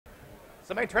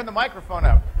Somebody turn the microphone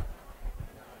up.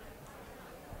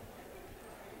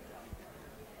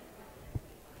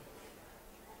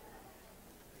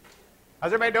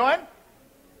 How's everybody doing?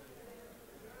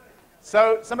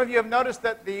 So some of you have noticed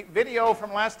that the video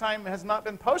from last time has not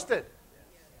been posted.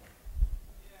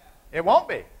 It won't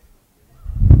be.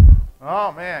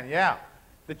 Oh man, yeah.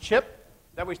 The chip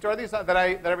that we store these on, that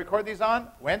I record these on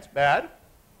went bad.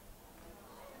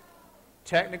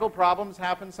 Technical problems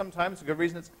happen sometimes.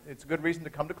 It's a good reason to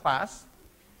come to class.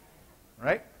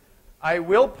 Right? I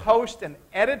will post an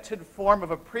edited form of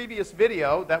a previous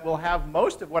video that will have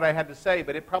most of what I had to say,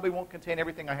 but it probably won't contain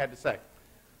everything I had to say.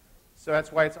 So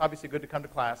that's why it's obviously good to come to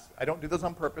class. I don't do this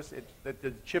on purpose.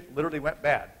 The chip literally went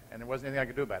bad, and there wasn't anything I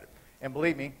could do about it. And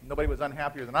believe me, nobody was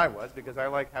unhappier than I was, because I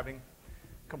like having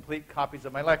complete copies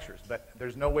of my lectures. But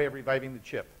there's no way of reviving the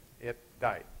chip. It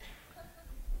died.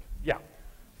 Yeah.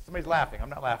 Somebody's laughing. I'm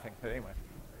not laughing. But anyway.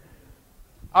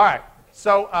 All right.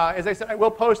 So as I said, I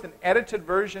will post an edited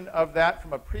version of that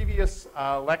from a previous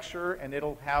lecture, and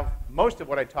it'll have most of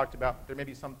what I talked about. There may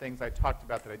be some things I talked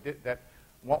about that I did that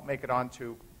won't make it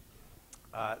onto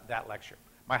that lecture.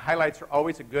 My highlights are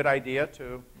always a good idea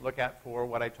to look at for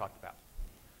what I talked about.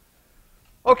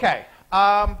 Okay.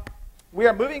 We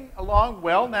are moving along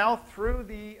well now through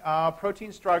the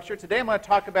protein structure. Today I'm going to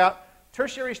talk about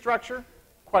tertiary structure,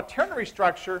 quaternary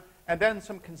structure, and then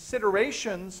some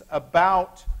considerations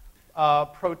about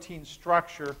protein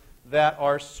structure that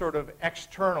are sort of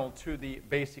external to the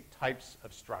basic types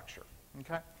of structure.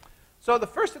 Okay? So the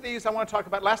first of these I want to talk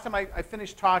about, last time I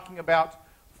finished talking about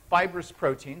fibrous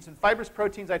proteins. And fibrous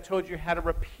proteins, I told you, had a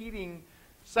repeating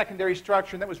secondary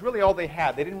structure, and that was really all they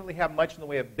had. They didn't really have much in the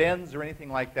way of bends or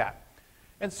anything like that.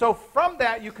 And so from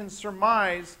that, you can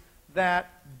surmise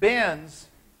that bends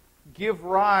give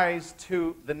rise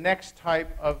to the next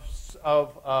type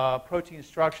of protein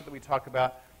structure that we talk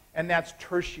about, and that's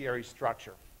tertiary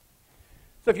structure.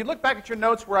 So if you look back at your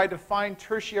notes where I defined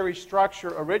tertiary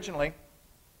structure originally,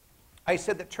 I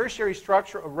said that tertiary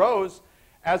structure arose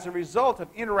as a result of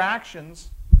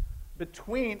interactions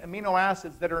between amino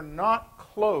acids that are not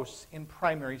close in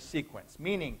primary sequence,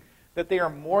 meaning that they are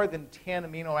more than 10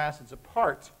 amino acids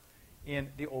apart in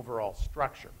the overall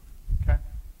structure. Okay?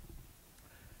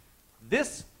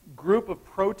 This group of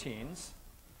proteins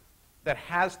that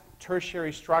has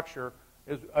tertiary structure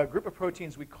is a group of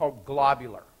proteins we call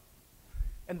globular.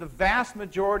 And the vast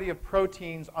majority of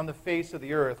proteins on the face of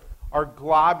the earth are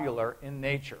globular in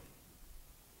nature.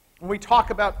 When we talk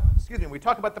about,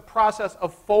 the process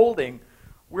of folding,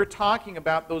 we're talking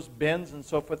about those bends and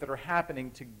so forth that are happening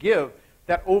to give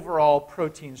that overall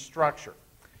protein structure.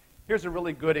 Here's a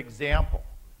really good example.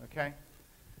 Okay?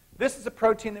 This is a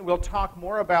protein that we'll talk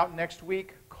more about next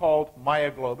week called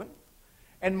myoglobin.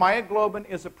 And myoglobin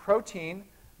is a protein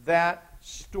that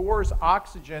stores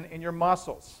oxygen in your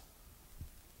muscles.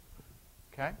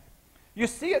 Okay? You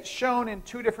see it shown in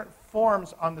two different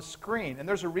forms on the screen, and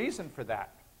there's a reason for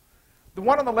that. The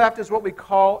one on the left is what we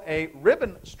call a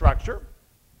ribbon structure.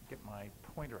 Get my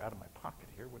pointer out of my pocket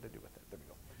here. What did I do with it? There we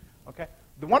go. Okay.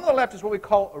 The one on the left is what we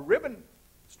call a ribbon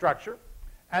structure,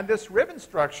 and this ribbon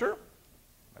structure,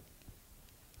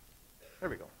 there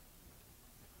we go.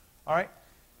 All right,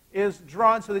 is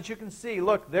drawn so that you can see,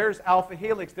 look, there's alpha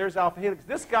helix, there's alpha helix.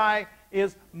 This guy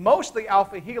is mostly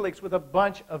alpha helix with a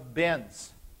bunch of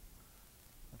bends.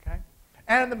 Okay?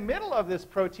 And in the middle of this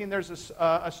protein, there's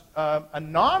a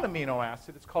non-amino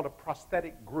acid. It's called a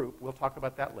prosthetic group. We'll talk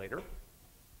about that later.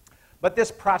 But this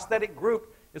prosthetic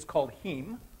group is called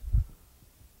heme.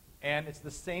 And it's the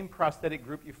same prosthetic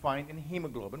group you find in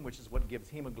hemoglobin, which is what gives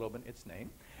hemoglobin its name.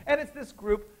 And it's this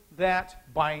group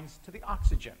that binds to the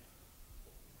oxygen.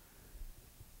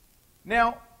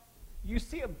 Now, you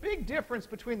see a big difference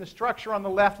between the structure on the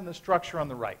left and the structure on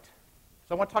the right.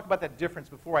 So I want to talk about that difference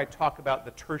before I talk about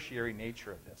the tertiary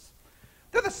nature of this.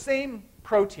 They're the same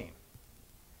protein.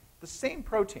 The same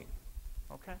protein.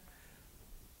 Okay?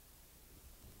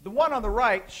 The one on the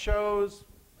right shows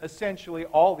essentially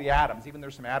all the atoms, even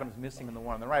there's some atoms missing in the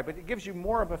one on the right, but it gives you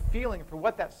more of a feeling for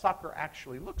what that sucker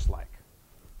actually looks like.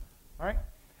 All right?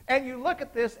 And you look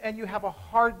at this and you have a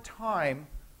hard time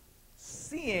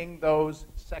seeing those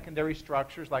secondary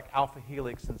structures like alpha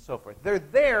helix and so forth. They're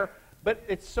there, but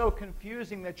it's so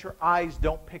confusing that your eyes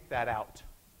don't pick that out.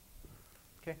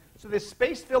 Okay? So this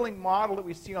space-filling model that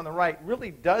we see on the right really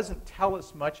doesn't tell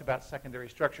us much about secondary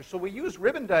structure. So we use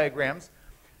ribbon diagrams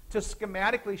to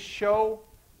schematically show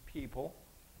people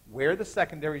where the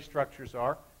secondary structures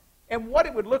are and what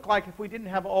it would look like if we didn't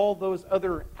have all those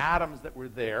other atoms that were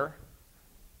there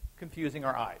confusing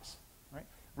our eyes. Right?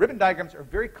 Ribbon diagrams are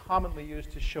very commonly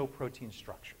used to show protein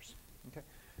structures. Okay?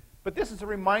 But this is a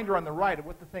reminder on the right of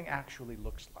what the thing actually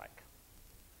looks like.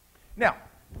 Now,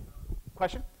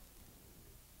 question?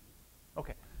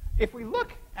 Okay. If we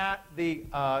look at the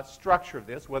structure of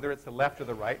this, whether it's the left or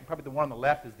the right, and probably the one on the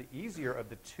left is the easier of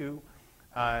the two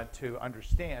to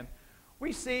understand,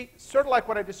 we see sort of like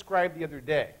what I described the other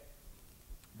day.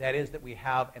 That is that we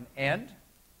have an end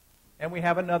and we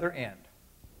have another end.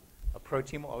 A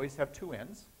protein will always have two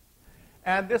ends.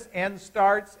 And this end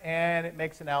starts and it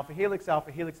makes an alpha helix,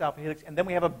 alpha helix, alpha helix, and then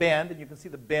we have a bend, and you can see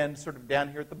the bend sort of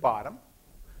down here at the bottom.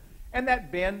 And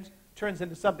that bend turns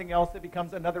into something else that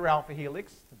becomes another alpha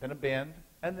helix, then a bend,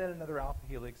 and then another alpha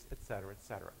helix, et cetera, et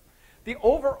cetera. The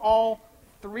overall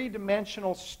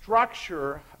three-dimensional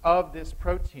structure of this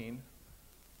protein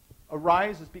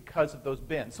arises because of those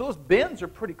bends. So those bends are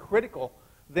pretty critical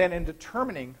then in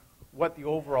determining what the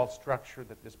overall structure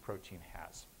that this protein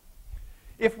has.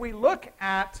 If we look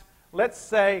at, let's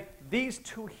say, these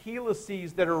two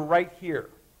helices that are right here,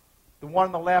 the one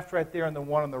on the left right there and the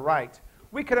one on the right,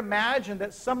 we could imagine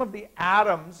that some of the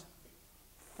atoms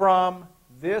from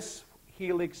this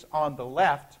helix on the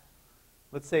left,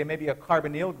 let's say maybe a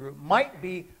carbonyl group, might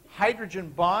be hydrogen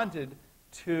bonded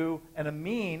to an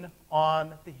amine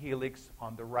on the helix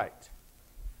on the right.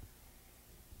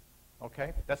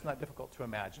 Okay? That's not difficult to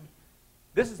imagine.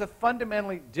 This is a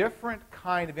fundamentally different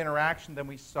kind of interaction than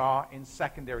we saw in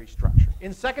secondary structure.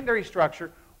 In secondary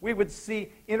structure, we would see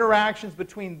interactions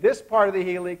between this part of the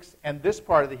helix and this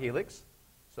part of the helix.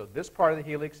 So this part of the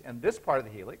helix and this part of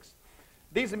the helix.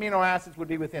 These amino acids would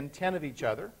be within 10 of each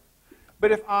other.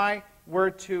 But if I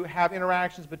were to have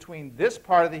interactions between this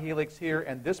part of the helix here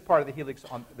and this part of the helix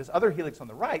on this other helix on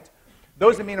the right,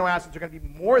 those amino acids are going to be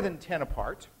more than 10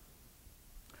 apart.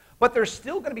 But they're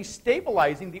still going to be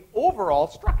stabilizing the overall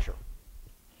structure.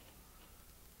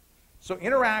 So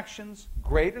interactions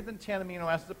greater than 10 amino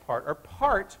acids apart are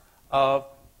part of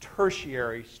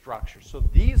tertiary structure. So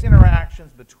these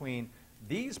interactions between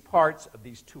these parts of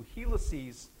these two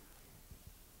helices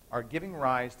are giving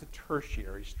rise to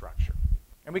tertiary structure.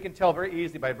 And we can tell very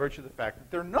easily by virtue of the fact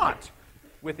that they're not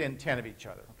within 10 of each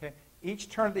other. Okay? Each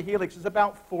turn of the helix is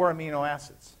about 4 amino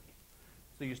acids.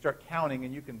 So you start counting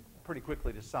and you can pretty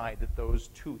quickly decide that those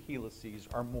two helices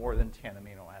are more than 10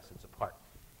 amino acids apart.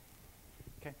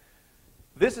 Okay?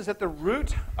 This is at the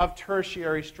root of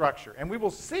tertiary structure. And we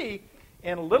will see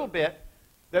in a little bit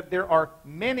that there are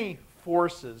many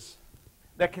forces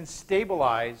that can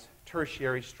stabilize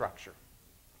tertiary structure.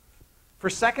 For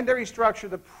secondary structure,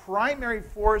 the primary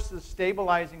forces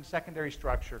stabilizing secondary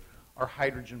structure are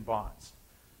hydrogen bonds.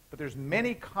 But there's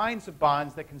many kinds of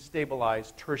bonds that can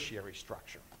stabilize tertiary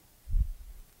structure.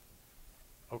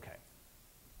 Okay.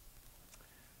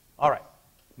 All right.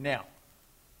 Now,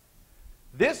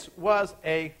 this was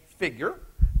a figure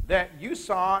that you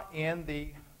saw in the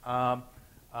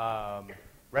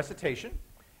recitation.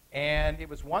 And it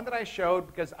was one that I showed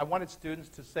because I wanted students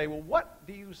to say, well, what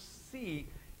do you see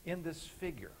in this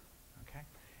figure? Okay?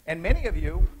 And many of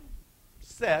you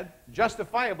said,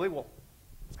 justifiably, well,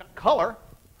 it's got color.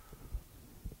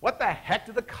 What the heck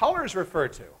do the colors refer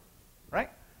to? Right?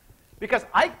 Because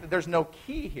there's no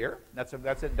key here. That's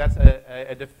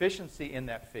a deficiency in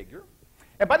that figure.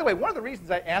 And by the way, one of the reasons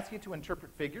I ask you to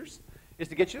interpret figures is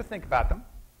to get you to think about them.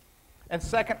 And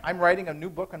second, I'm writing a new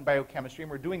book on biochemistry, and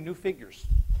we're doing new figures.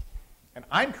 And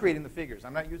I'm creating the figures.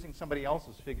 I'm not using somebody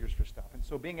else's figures for stuff. And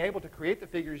so being able to create the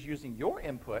figures using your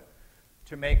input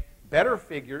to make better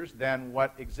figures than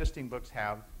what existing books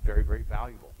have, very, very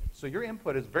valuable. So your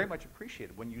input is very much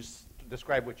appreciated when you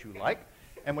describe what you like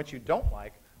and what you don't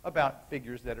like about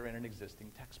figures that are in an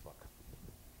existing textbook.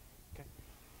 Okay.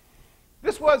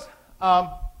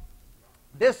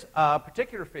 This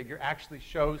particular figure actually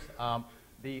shows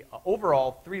the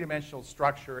overall three-dimensional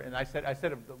structure, and I said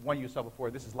of the one you saw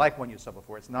before, this is like one you saw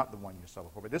before. It's not the one you saw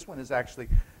before, but this one is actually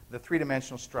the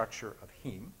three-dimensional structure of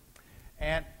heme.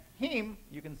 And heme,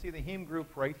 you can see the heme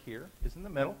group right here is in the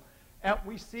middle, and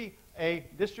we see a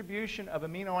distribution of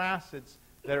amino acids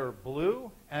that are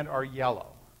blue and are yellow.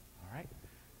 All right.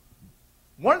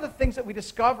 One of the things that we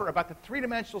discover about the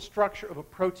three-dimensional structure of a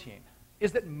protein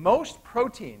is that most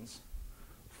proteins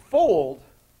fold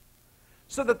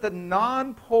so that the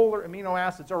non-polar amino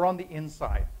acids are on the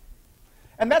inside.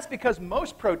 And that's because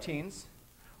most proteins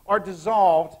are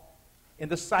dissolved in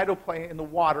the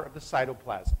water of the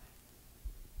cytoplasm.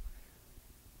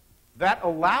 That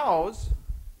allows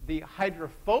the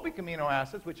hydrophobic amino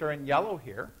acids, which are in yellow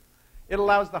here, it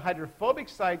allows the hydrophobic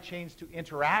side chains to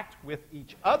interact with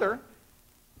each other,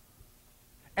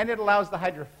 and it allows the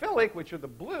hydrophilic, which are the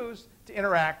blues, to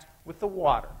interact with the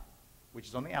water, which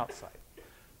is on the outside.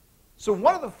 So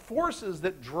one of the forces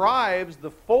that drives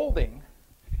the folding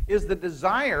is the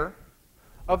desire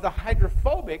of the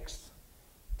hydrophobics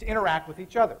to interact with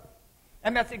each other.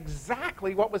 And that's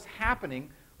exactly what was happening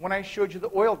when I showed you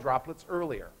the oil droplets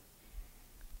earlier.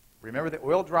 Remember, the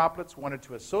oil droplets wanted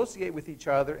to associate with each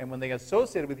other, and when they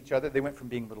associated with each other, they went from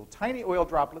being little tiny oil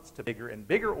droplets to bigger and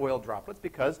bigger oil droplets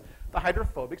because the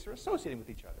hydrophobics are associating with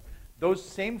each other. Those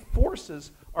same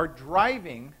forces are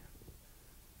driving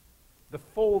the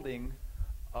folding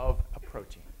of a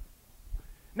protein.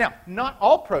 Now, not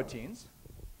all proteins,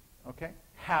 okay,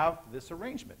 have this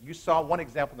arrangement. You saw one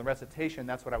example in the recitation,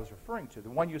 that's what I was referring to. The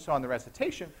one you saw in the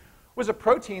recitation was a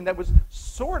protein that was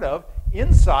sort of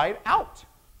inside out.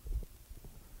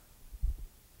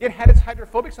 It had its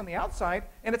hydrophobics on the outside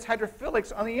and its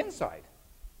hydrophilics on the inside.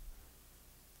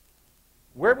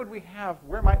 Where might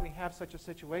we have such a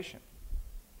situation?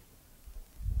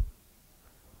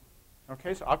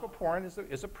 Okay, so aquaporin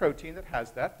is a protein that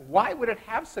has that. Why would it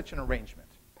have such an arrangement?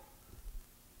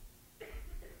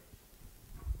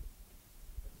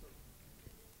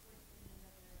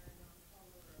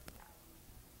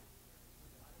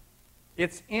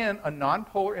 It's in a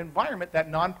nonpolar environment, that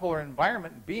nonpolar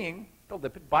environment being the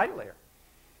lipid bilayer.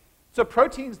 So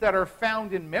proteins that are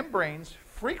found in membranes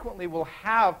frequently will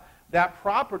have that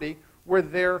property where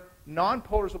their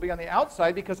nonpolars will be on the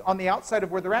outside, because on the outside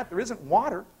of where they're at, there isn't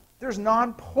water. There's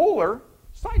nonpolar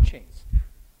side chains.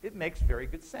 It makes very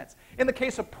good sense. In the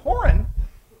case of porin,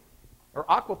 or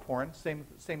aquaporin,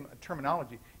 same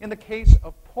terminology. In the case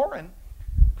of porins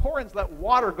let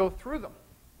water go through them.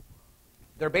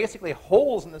 They're basically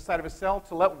holes in the side of a cell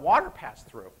to let water pass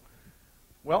through.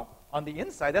 Well, on the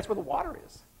inside, that's where the water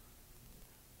is.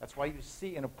 That's why you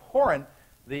see in a porin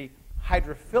the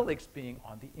hydrophilics being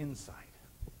on the inside.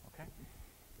 Okay?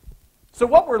 So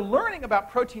what we're learning about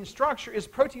protein structure is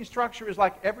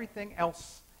like everything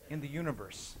else in the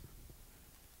universe.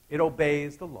 It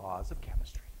obeys the laws of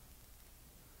chemistry.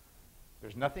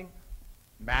 There's nothing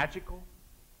magical.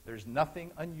 There's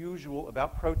nothing unusual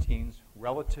about proteins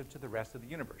relative to the rest of the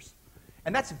universe.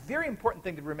 And that's a very important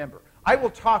thing to remember. I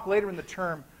will talk later in the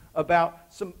term about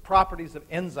some properties of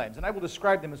enzymes, and I will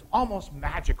describe them as almost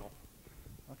magical.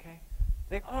 Okay?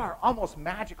 They are almost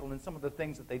magical in some of the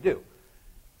things that they do.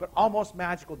 But almost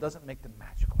magical doesn't make them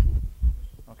magical.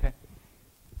 Okay?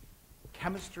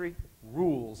 Chemistry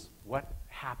rules what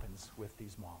happens with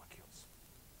these molecules.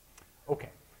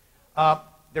 Okay.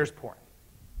 There's porin.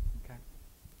 Okay?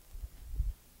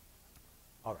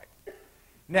 All right.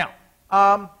 Now,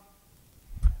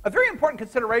 a very important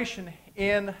consideration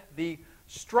in the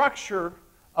structure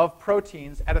of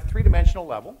proteins at a three-dimensional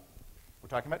level, we're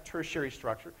talking about tertiary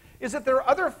structure, is that there are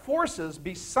other forces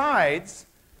besides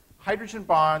hydrogen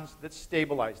bonds that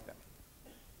stabilize them.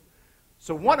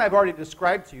 So one I've already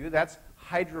described to you, that's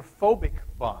hydrophobic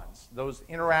bonds, those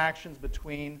interactions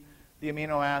between the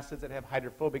amino acids that have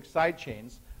hydrophobic side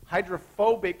chains.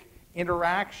 Hydrophobic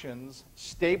interactions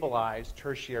stabilize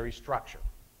tertiary structure.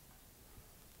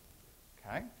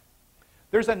 Okay?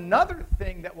 There's another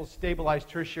thing that will stabilize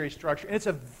tertiary structure, and it's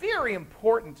a very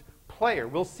important player.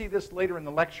 We'll see this later in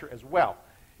the lecture as well.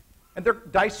 And they're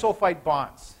disulfide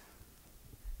bonds.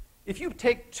 If you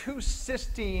take two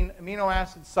cysteine amino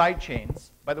acid side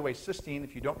chains, by the way, cysteine,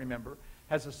 if you don't remember,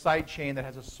 has a side chain that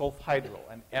has a sulfhydryl,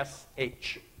 an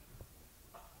SH.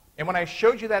 And when I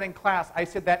showed you that in class, I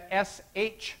said that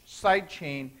SH side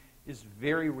chain is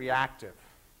very reactive.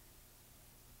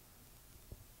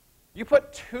 You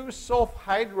put two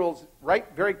sulfhydryls right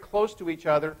very close to each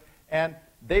other, and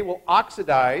they will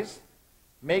oxidize,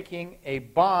 making a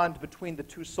bond between the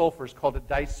two sulfurs called a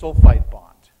disulfide bond.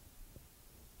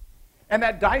 And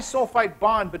that disulfide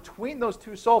bond between those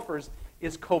two sulfurs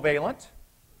is covalent.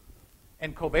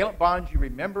 And covalent bonds, you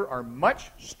remember, are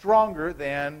much stronger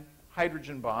than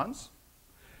hydrogen bonds.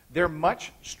 They're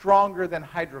much stronger than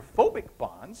hydrophobic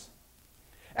bonds.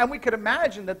 And we could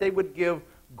imagine that they would give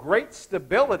great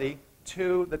stability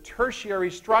to the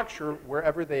tertiary structure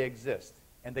wherever they exist.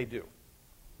 And they do.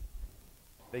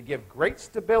 They give great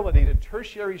stability to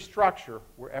tertiary structure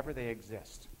wherever they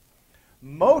exist.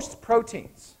 Most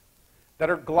proteins that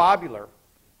are globular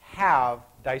have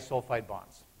disulfide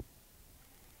bonds.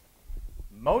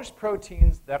 Most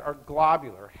proteins that are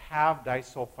globular have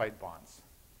disulfide bonds.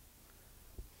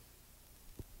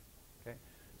 Okay?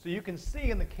 So you can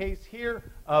see in the case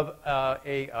here of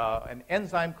an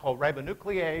enzyme called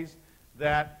ribonuclease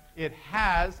that it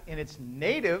has in its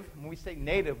native, when we say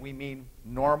native, we mean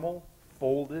normal,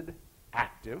 folded,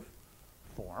 active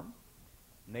form.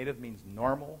 Native means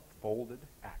normal, folded,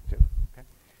 active. Okay?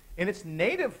 In its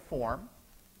native form,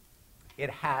 it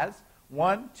has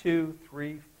 1, 2,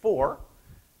 3, 4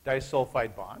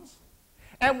 disulfide bonds.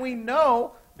 And we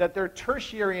know that they're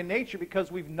tertiary in nature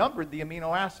because we've numbered the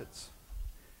amino acids.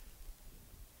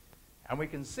 And we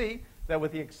can see that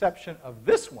with the exception of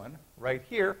this one right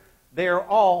here, they are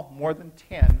all more than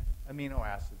 10 amino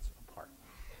acids apart.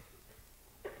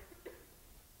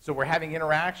 So we're having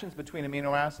interactions between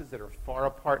amino acids that are far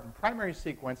apart in primary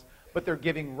sequence, but they're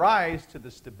giving rise to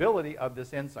the stability of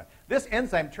this enzyme. This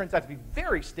enzyme turns out to be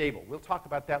very stable. We'll talk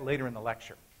about that later in the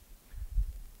lecture.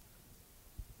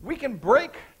 We can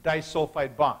break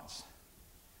disulfide bonds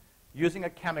using a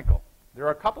chemical. There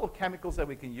are a couple of chemicals that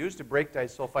we can use to break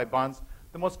disulfide bonds.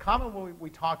 The most common one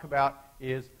we talk about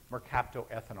is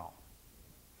mercaptoethanol.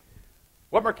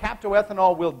 What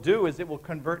mercaptoethanol will do is it will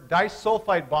convert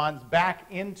disulfide bonds back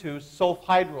into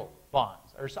sulfhydryl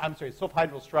bonds, or I'm sorry,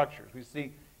 sulfhydryl structures. We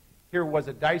see here was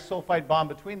a disulfide bond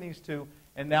between these two,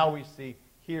 and now we see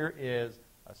here is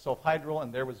a sulfhydryl,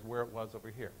 and there was where it was over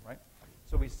here, right?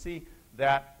 So we see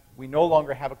that we no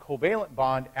longer have a covalent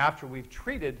bond after we've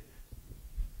treated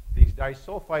these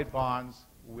disulfide bonds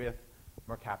with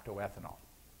mercaptoethanol.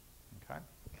 Okay?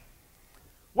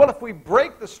 Well, if we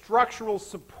break the structural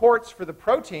supports for the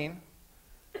protein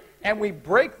and we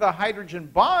break the hydrogen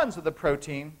bonds of the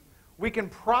protein, we can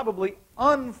probably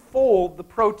unfold the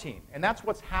protein. And that's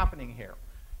what's happening here.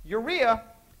 Urea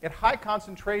at high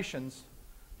concentrations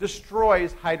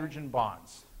destroys hydrogen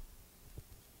bonds.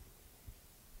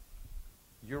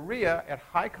 Urea at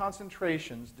high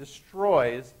concentrations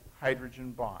destroys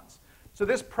hydrogen bonds. So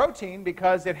this protein,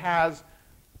 because it has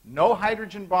no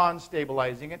hydrogen bonds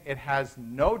stabilizing it, it has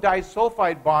no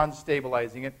disulfide bonds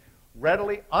stabilizing it,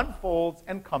 readily unfolds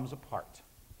and comes apart.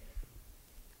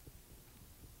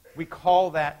 We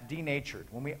call that denatured.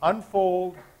 When we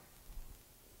unfold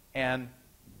and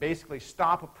basically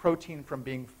stop a protein from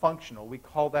being functional, we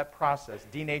call that process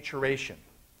denaturation.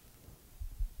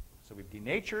 So we've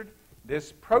denatured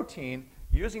this protein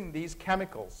using these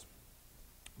chemicals.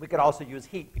 We could also use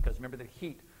heat, because remember that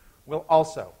heat will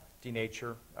also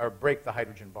denature or break the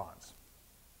hydrogen bonds.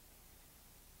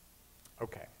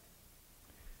 Okay.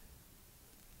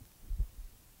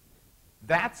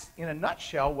 That's, in a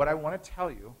nutshell, what I want to tell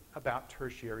you about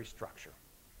tertiary structure.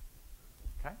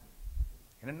 Okay?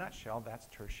 In a nutshell, that's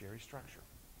tertiary structure.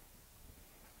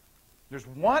 There's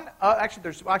one,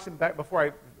 before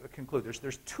I conclude,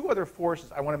 there's two other forces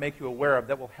I want to make you aware of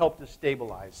that will help to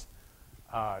stabilize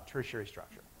tertiary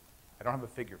structure. I don't have a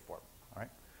figure for it. All right?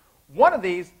 One of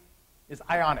these is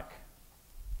ionic.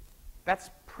 That's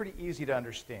pretty easy to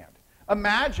understand.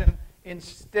 Imagine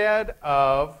instead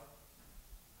of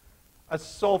a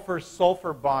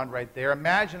sulfur-sulfur bond right there,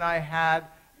 imagine I had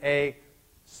a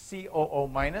COO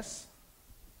minus,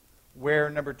 where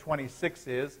number 26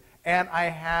 is, and I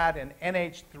had an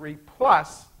NH3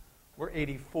 plus, where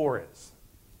 84 is.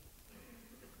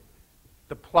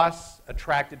 The plus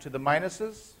attracted to the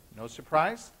minuses, no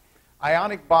surprise.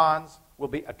 Ionic bonds will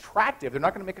be attractive. They're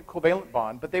not going to make a covalent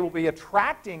bond, but they will be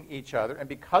attracting each other, and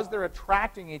because they're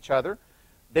attracting each other,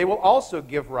 they will also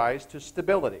give rise to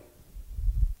stability.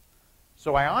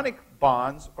 So ionic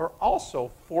bonds are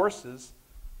also forces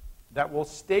that will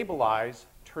stabilize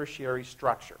tertiary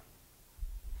structure.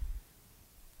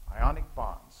 Ionic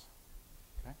bonds.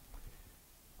 Okay?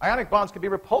 Ionic bonds can be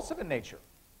repulsive in nature.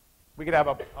 We could have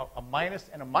a minus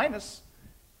and a minus,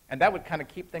 and that would kind of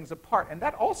keep things apart. And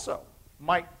that also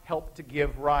might help to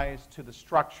give rise to the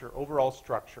structure, overall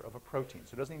structure of a protein.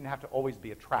 So it doesn't even have to always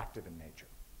be attractive in nature.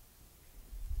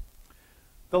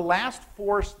 The last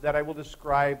force that I will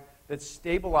describe that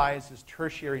stabilizes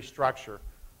tertiary structure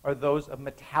are those of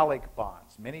metallic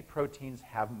bonds. Many proteins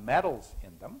have metals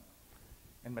in them,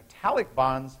 and metallic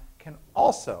bonds can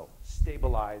also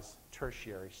stabilize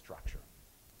tertiary structure.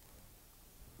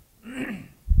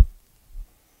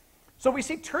 So we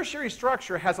see tertiary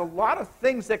structure has a lot of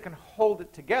things that can hold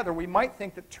it together. We might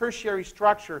think that tertiary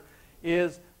structure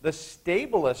is the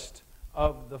stablest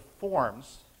of the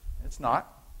forms. It's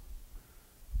not.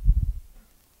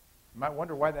 You might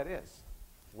wonder why that is.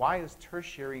 Why is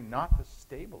tertiary not the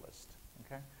stablest?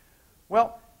 Okay?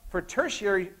 Well, for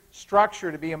tertiary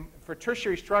structure,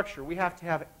 we have to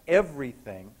have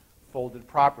everything folded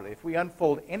properly. If we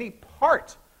unfold any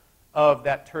part of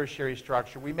that tertiary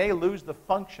structure, we may lose the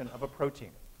function of a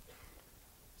protein.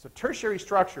 So tertiary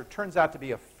structure turns out to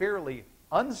be a fairly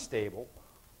unstable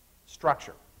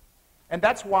structure. And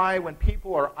that's why when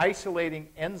people are isolating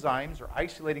enzymes or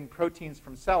isolating proteins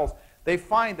from cells, they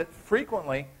find that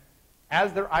frequently,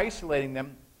 as they're isolating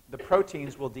them, the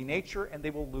proteins will denature and they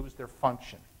will lose their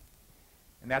function.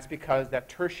 And that's because that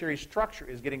tertiary structure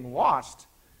is getting lost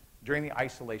during the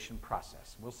isolation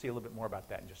process. We'll see a little bit more about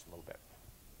that in just a little bit.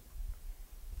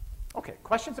 Okay,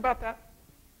 questions about that?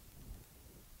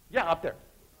 Yeah, up there.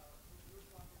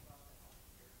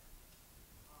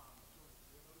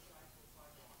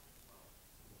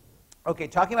 Okay,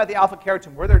 talking about the alpha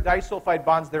keratin, were there disulfide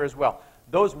bonds there as well?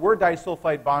 Those were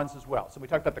disulfide bonds as well. So we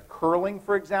talked about the curling,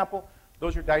 for example.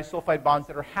 Those are disulfide bonds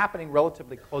that are happening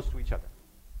relatively close to each other.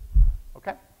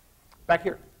 Okay? Back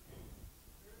here.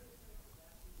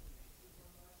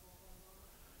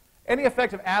 Any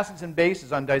effect of acids and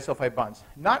bases on disulfide bonds?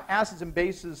 Not acids and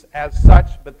bases as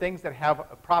such, but things that have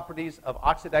properties of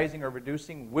oxidizing or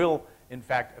reducing will, in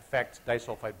fact, affect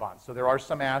disulfide bonds. So there are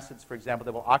some acids, for example,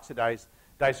 that will oxidize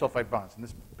disulfide bonds. And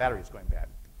this battery is going bad.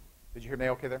 Did you hear me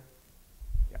okay there?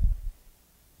 Yeah.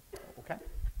 Okay.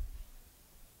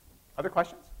 Other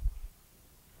questions?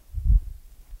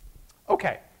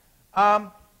 Okay.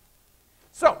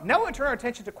 So now we'll turn our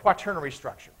attention to quaternary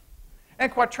structure.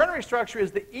 And quaternary structure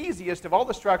is the easiest of all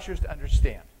the structures to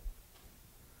understand.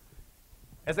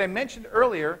 As I mentioned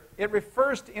earlier, it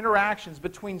refers to interactions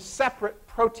between separate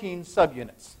protein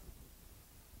subunits.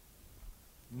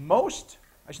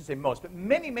 I shouldn't say most, but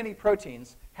many, many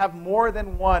proteins have more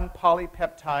than one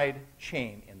polypeptide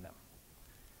chain in them.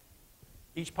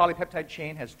 Each polypeptide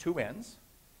chain has two ends.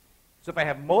 So if I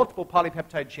have multiple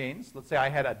polypeptide chains, let's say I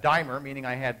had a dimer, meaning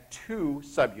I had two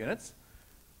subunits,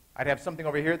 I'd have something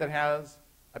over here that has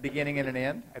a beginning and an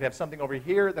end. I'd have something over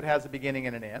here that has a beginning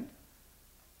and an end.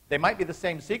 They might be the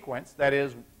same sequence. That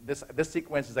is, this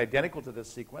sequence is identical to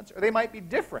this sequence, or they might be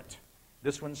different.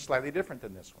 This one's slightly different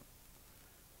than this one.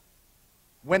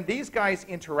 When these guys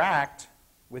interact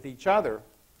with each other,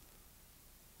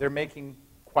 they're making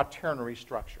quaternary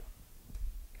structure.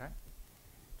 Okay?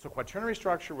 So quaternary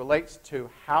structure relates to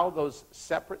how those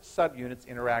separate subunits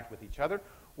interact with each other.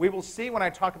 We will see when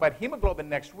I talk about hemoglobin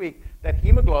next week that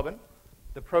hemoglobin,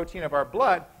 the protein of our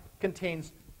blood,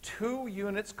 contains two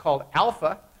units called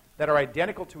alpha that are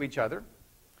identical to each other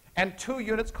and two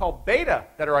units called beta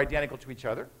that are identical to each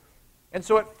other. And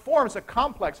so it forms a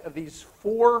complex of these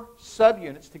four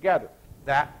subunits together.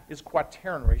 That is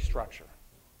quaternary structure.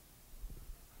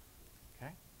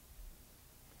 Okay?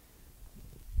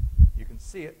 You can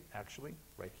see it actually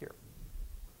right here.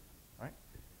 Right?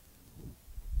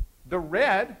 The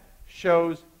red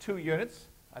shows two units.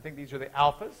 I think these are the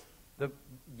alphas. The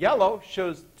yellow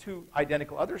shows two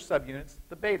identical other subunits,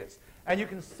 the betas. And you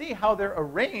can see how they're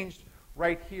arranged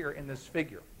right here in this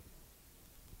figure.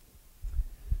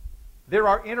 There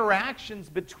are interactions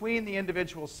between the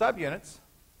individual subunits.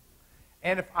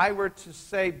 And if I were to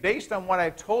say, based on what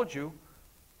I've told you,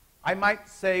 I might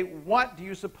say, what do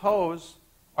you suppose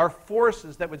are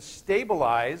forces that would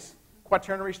stabilize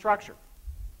quaternary structure?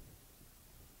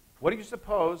 What do you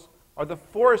suppose are the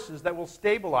forces that will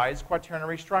stabilize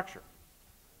quaternary structure?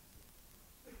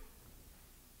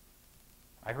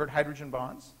 I heard hydrogen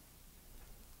bonds.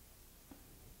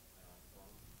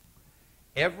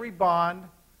 Every bond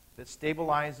that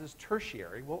stabilizes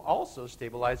tertiary will also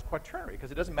stabilize quaternary,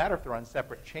 because it doesn't matter if they're on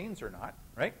separate chains or not,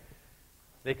 right?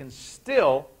 They can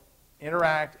still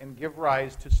interact and give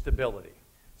rise to stability.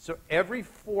 So every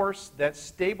force that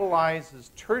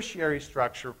stabilizes tertiary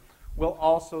structure will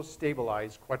also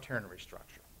stabilize quaternary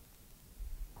structure.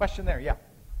 Question there, yeah?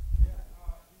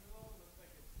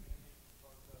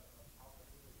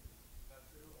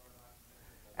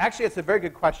 Actually, it's a very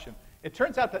good question. It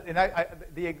turns out that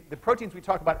the proteins we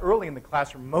talk about early in the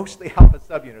class are mostly alpha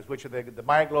subunits, which are the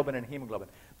myoglobin and hemoglobin.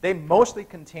 They mostly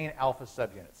contain alpha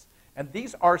subunits. And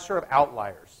these are sort of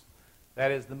outliers. That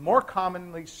is, the more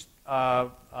common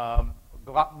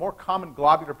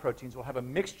globular proteins will have a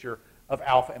mixture of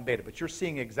alpha and beta. But you're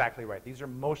seeing exactly right. These are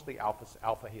mostly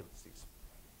alpha helices.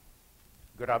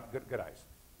 Good eyes.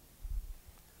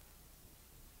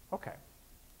 Okay.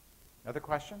 Other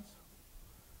questions?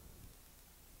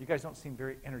 You guys don't seem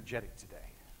very energetic today.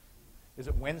 Is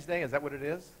it Wednesday? Is that what it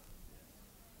is?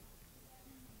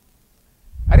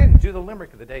 I didn't do the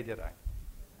limerick of the day, did I?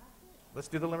 Let's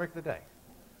do the limerick of the day.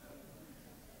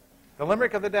 The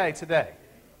limerick of the day today.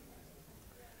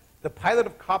 The pilot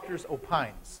of copters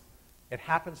opines. It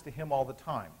happens to him all the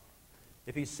time.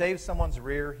 If he saves someone's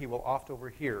rear, he will oft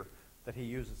overhear that he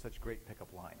uses such great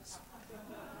pickup lines.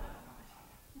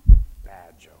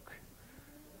 Bad joke.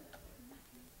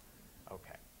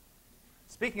 Okay.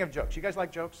 Speaking of jokes, you guys like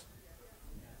jokes?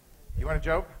 You want a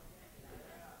joke?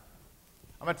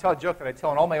 I'm going to tell a joke that I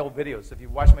tell in all my old videos. So if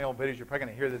you've watched my old videos, you're probably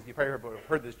going to hear this. You've probably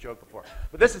heard this joke before.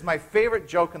 But this is my favorite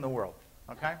joke in the world.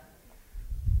 Okay?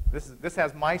 This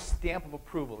has my stamp of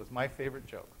approval. It's my favorite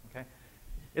joke. Okay?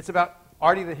 It's about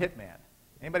Artie the Hitman.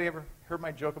 Anybody ever heard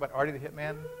my joke about Artie the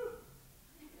Hitman?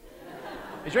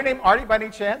 Is your name Artie by any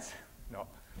chance? No.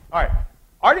 All right.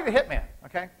 Artie the Hitman.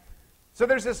 Okay? So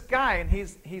there's this guy, and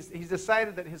he's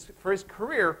decided that for his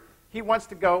career, he wants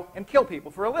to go and kill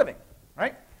people for a living,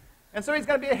 right? And so he's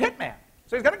going to be a hitman.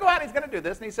 So he's going to go out and he's going to do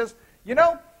this, and he says, You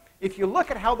know, if you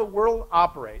look at how the world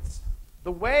operates,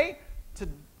 the way to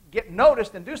get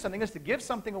noticed and do something is to give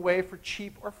something away for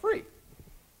cheap or free.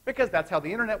 Because that's how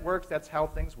the internet works, that's how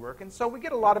things work, and so we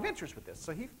get a lot of interest with this.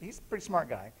 So he's a pretty smart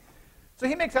guy. So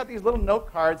he makes out these little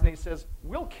note cards, and he says,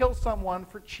 we'll kill someone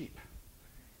for cheap.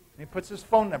 And he puts his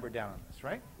phone number down on this,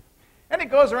 right? And he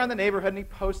goes around the neighborhood, and he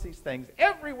posts these things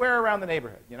everywhere around the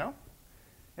neighborhood, you know?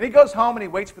 And he goes home, and he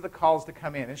waits for the calls to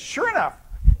come in. And sure enough,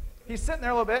 he's sitting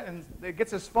there a little bit, and he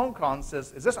gets his phone call and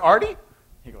says, is this Artie?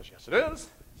 He goes, yes, it is.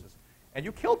 He says, and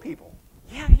you kill people?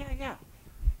 Yeah.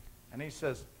 And he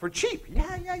says, for cheap?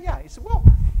 Yeah. He said, well,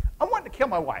 I wanted to kill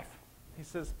my wife. He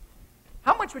says,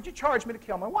 how much would you charge me to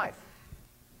kill my wife?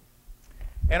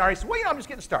 And Artie says, well, you know, I'm just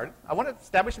getting started. I want to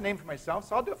establish a name for myself,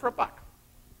 so I'll do it for $1.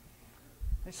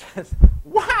 He says,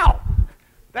 wow,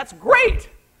 that's great.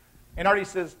 And Artie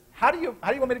says, how do you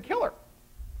want me to kill her?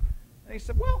 And he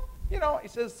said, well, you know, he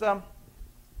says,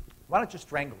 why don't you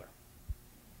strangle her?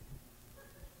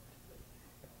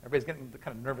 Everybody's getting the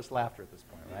kind of nervous laughter at this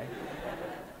point, right?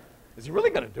 Is he really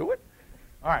going to do it?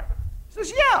 All right. He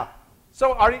says, yeah.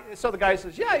 So the guy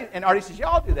says, yeah. And Artie says, yeah,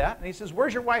 I'll do that. And he says,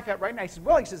 where's your wife at right now? He says,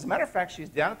 well, as a matter of fact, she's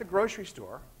down at the grocery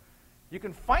store. You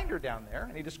can find her down there.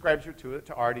 And he describes her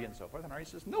to Artie and so forth. And Artie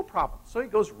says, no problem. So he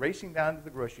goes racing down to the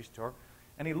grocery store.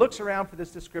 And he looks around for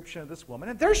this description of this woman.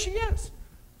 And there she is,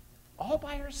 all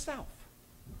by herself.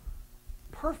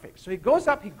 Perfect. So he goes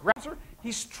up, he grabs her,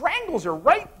 he strangles her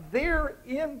right there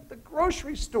in the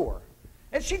grocery store.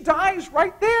 And she dies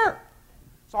right there.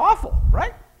 It's awful,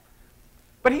 right?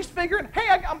 But he's figuring, hey,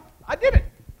 I did it.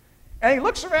 And he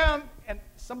looks around, and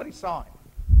somebody saw him.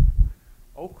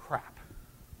 Oh, crap,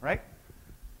 right?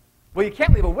 Well, you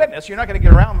can't leave a witness. You're not going to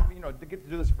get around, you know, to get to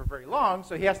do this for very long.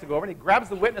 So he has to go over, and he grabs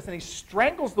the witness, and he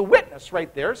strangles the witness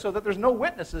right there so that there's no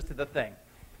witnesses to the thing.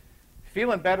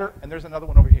 Feeling better, and there's another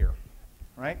one over here,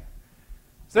 right?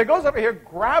 So he goes over here,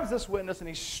 grabs this witness, and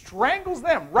he strangles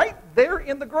them right there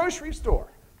in the grocery store.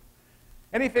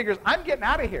 And he figures, I'm getting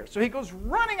out of here. So he goes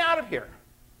running out of here.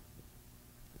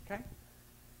 Okay?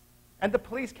 And the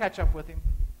police catch up with him.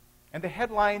 And the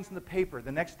headlines in the paper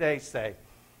the next day say,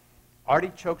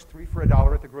 Artie chokes 3 for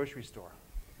 $1 at the grocery store.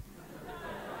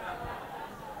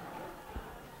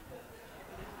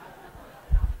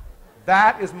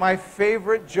 That is my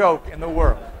favorite joke in the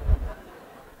world.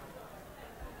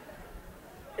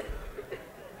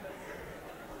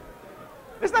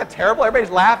 Isn't that terrible?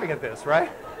 Everybody's laughing at this,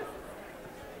 right?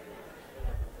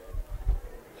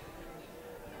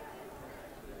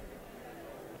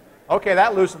 Okay,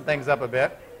 that loosened things up a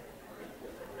bit.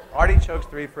 Artie chokes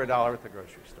 3 for $1 at the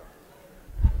grocery store.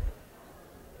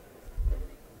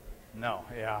 No,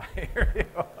 yeah. Here you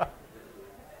go.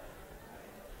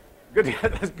 Good,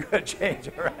 that's good change,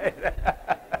 right?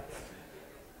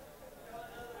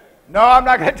 No, I'm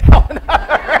not going to tell another.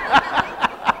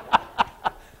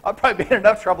 I'll probably be in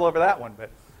enough trouble over that one, but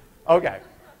okay.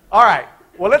 All right.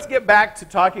 Well, let's get back to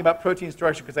talking about protein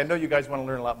structure because I know you guys want to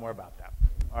learn a lot more about that.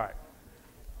 All right.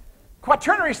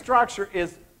 Quaternary structure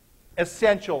is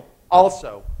essential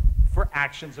also for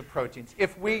actions of proteins.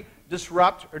 If we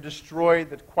disrupt or destroy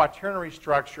the quaternary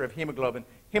structure of hemoglobin,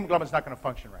 hemoglobin is not going to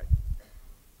function right.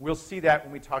 We'll see that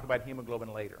when we talk about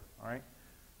hemoglobin later. All right.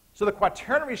 So the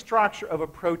quaternary structure of a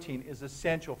protein is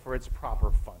essential for its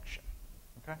proper function.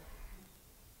 Okay.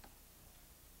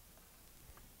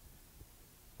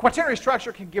 Quaternary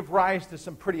structure can give rise to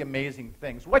some pretty amazing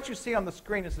things. What you see on the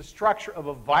screen is the structure of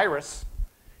a virus.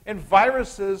 And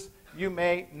viruses, you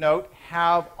may note,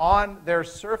 have on their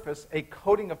surface a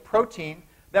coating of protein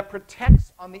that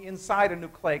protects on the inside a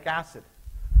nucleic acid.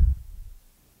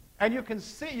 And you can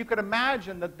see, you could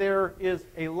imagine that there is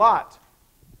a lot,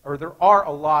 or there are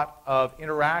a lot of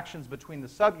interactions between the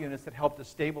subunits that help to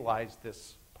stabilize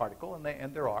this particle,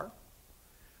 and there are.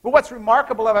 But what's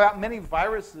remarkable about many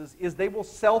viruses is they will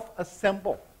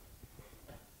self-assemble.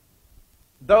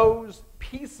 Those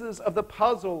pieces of the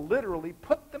puzzle literally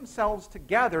put themselves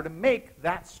together to make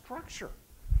that structure.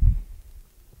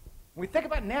 When we think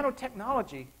about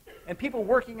nanotechnology and people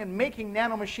working and making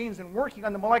nanomachines and working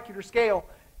on the molecular scale,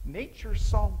 nature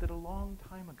solved it a long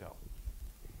time ago.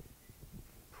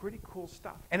 Pretty cool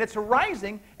stuff. And it's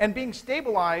arising and being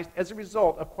stabilized as a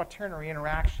result of quaternary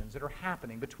interactions that are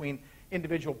happening between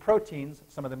individual proteins,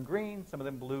 some of them green, some of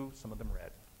them blue, some of them red.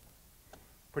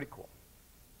 Pretty cool.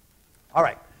 All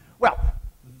right. Well,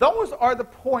 those are the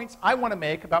points I want to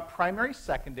make about primary,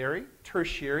 secondary,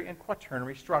 tertiary, and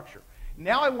quaternary structure.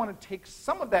 Now I want to take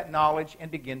some of that knowledge and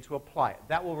begin to apply it.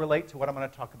 That will relate to what I'm going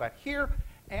to talk about here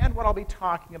and what I'll be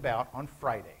talking about on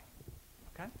Friday.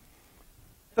 Okay?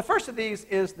 The first of these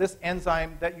is this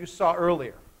enzyme that you saw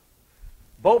earlier,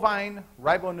 bovine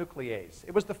ribonuclease.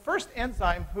 It was the first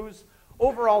enzyme whose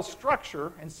overall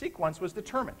structure and sequence was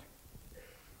determined.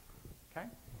 Okay?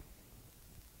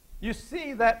 You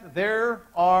see that there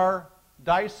are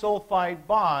disulfide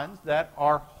bonds that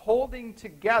are holding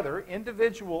together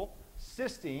individual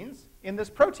cysteines in this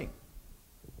protein.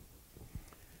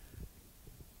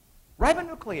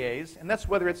 Ribonuclease, and that's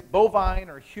whether it's bovine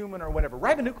or human or whatever,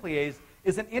 ribonuclease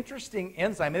is an interesting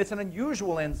enzyme, and it's an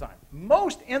unusual enzyme.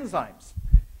 Most enzymes,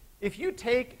 if you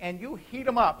take and you heat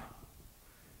them up,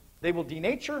 they will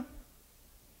denature,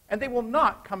 and they will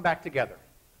not come back together.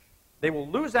 They will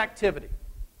lose activity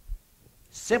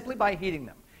simply by heating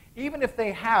them, even if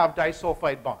they have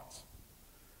disulfide bonds.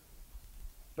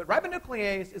 But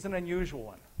ribonuclease is an unusual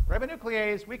one.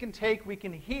 Ribonuclease, we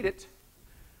can heat it,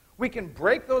 we can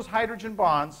break those hydrogen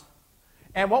bonds,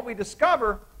 and what we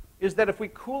discover is that if we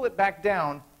cool it back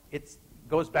down, it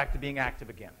goes back to being active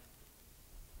again.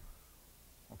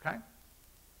 Okay?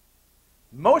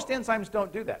 Most enzymes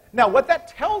don't do that. Now, what that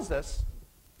tells us,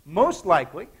 most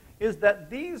likely, is that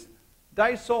these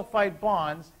disulfide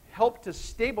bonds help to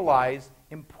stabilize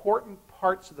important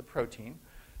parts of the protein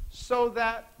so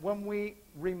that when we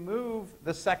remove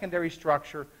the secondary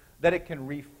structure, that it can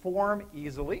reform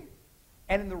easily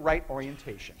and in the right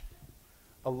orientation,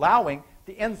 allowing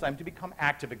the enzyme to become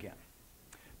active again.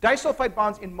 Disulfide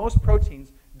bonds in most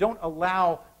proteins don't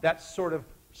allow that sort of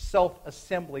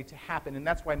self-assembly to happen, and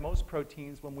that's why most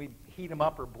proteins, when we heat them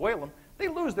up or boil them, they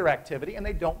lose their activity and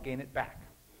they don't gain it back.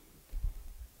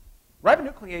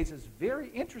 Ribonuclease is very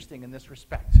interesting in this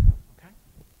respect. Okay?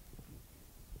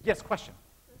 Yes, question?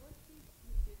 So what keeps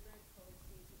the different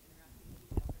proteins interacting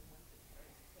with each other once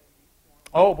it starts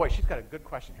to reform? Oh boy, she's got a good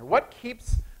question here. What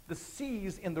keeps the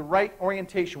C's in the right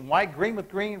orientation? Why green with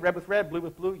green, red with red, blue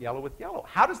with blue, yellow with yellow?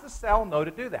 How does the cell know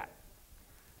to do that?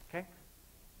 Okay?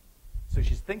 So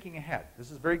she's thinking ahead.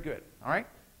 This is very good. All right?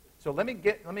 So let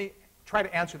me try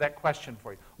to answer that question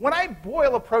for you. When I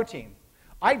boil a protein,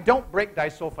 I don't break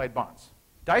disulfide bonds.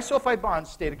 Disulfide bonds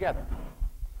stay together.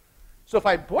 So if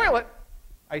I boil it,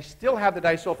 I still have the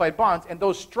disulfide bonds, and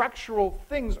those structural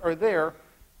things are there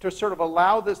to sort of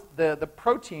allow the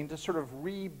protein to sort of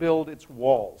rebuild its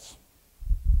walls.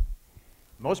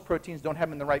 Most proteins don't have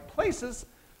them in the right places,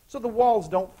 so the walls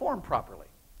don't form properly.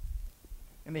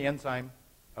 And the enzyme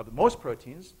of most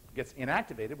proteins gets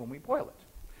inactivated when we boil it.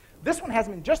 This one has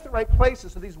them in just the right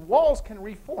places, so these walls can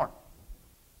reform.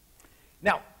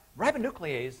 Now,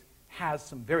 ribonuclease has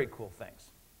some very cool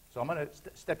things. So I'm going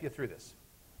to step you through this.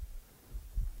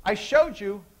 I showed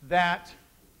you that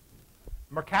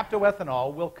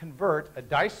mercaptoethanol will convert a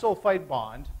disulfide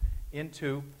bond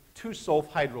into two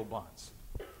sulfhydryl bonds.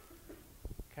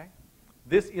 Okay?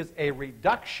 This is a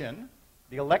reduction,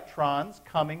 the electrons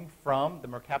coming from the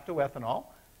mercaptoethanol,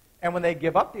 and when they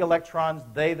give up the electrons,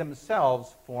 they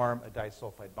themselves form a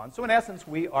disulfide bond. So in essence,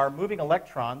 we are moving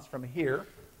electrons from here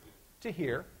to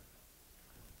here.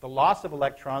 The loss of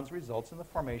electrons results in the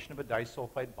formation of a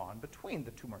disulfide bond between the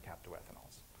two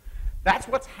mercaptoethanols. That's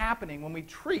what's happening when we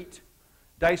treat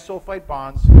disulfide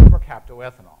bonds with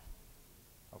mercaptoethanol.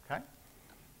 Okay?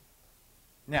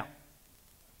 Now,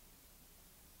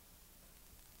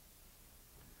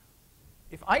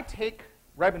 if I take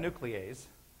ribonuclease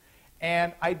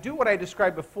and I do what I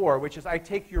described before, which is I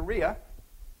take urea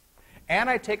and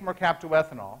I take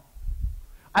mercaptoethanol,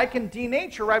 I can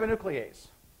denature ribonuclease,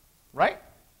 right?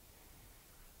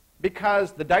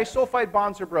 Because the disulfide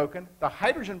bonds are broken, the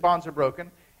hydrogen bonds are broken,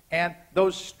 and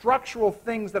those structural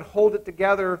things that hold it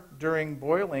together during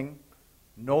boiling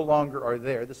no longer are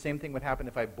there. The same thing would happen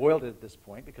if I boiled it at this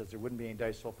point, because there wouldn't be any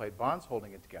disulfide bonds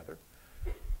holding it together.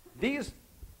 These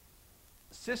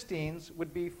cysteines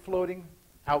would be floating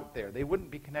out there. They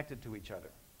wouldn't be connected to each other.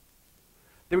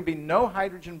 There would be no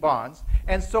hydrogen bonds.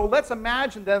 And so let's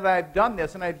imagine that I've done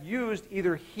this and I've used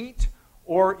either heat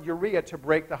or urea to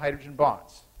break the hydrogen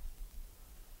bonds.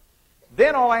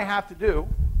 Then all I have to do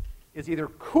is either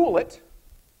cool it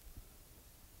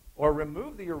or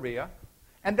remove the urea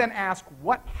and then ask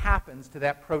what happens to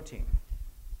that protein.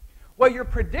 Well, your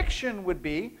prediction would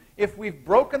be, if we've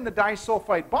broken the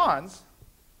disulfide bonds,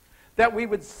 that we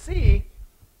would see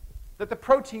that the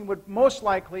protein would most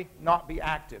likely not be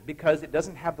active because it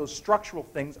doesn't have those structural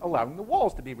things allowing the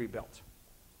walls to be rebuilt.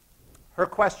 Her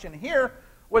question here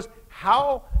was,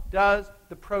 how does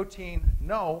the protein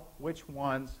know which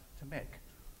ones to make?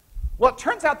 Well, it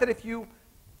turns out that if you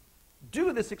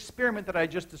do this experiment that I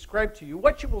just described to you,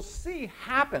 what you will see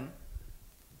happen,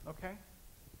 okay,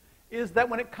 is that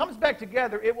when it comes back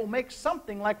together, it will make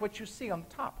something like what you see on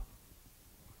the top.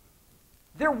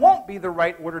 There won't be the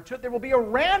right order to it. There will be a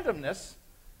randomness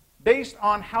based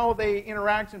on how they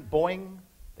interact and boing,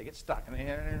 They get stuck.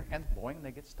 And boing,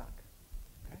 they get stuck.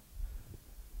 Okay?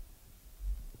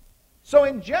 So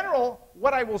in general,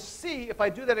 what I will see if I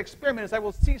do that experiment is I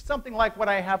will see something like what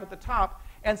I have at the top,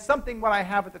 and something what I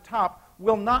have at the top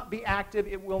will not be active.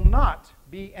 It will not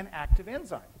be an active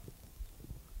enzyme.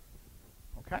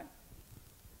 Okay?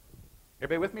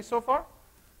 Everybody with me so far?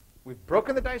 We've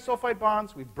broken the disulfide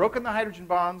bonds. We've broken the hydrogen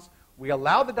bonds. We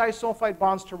allow the disulfide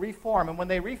bonds to reform. And when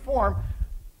they reform,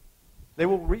 they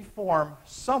will reform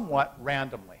somewhat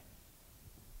randomly.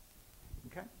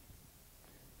 Okay?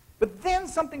 But then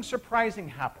something surprising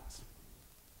happens.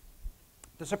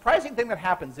 The surprising thing that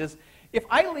happens is if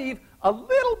I leave a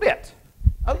little bit,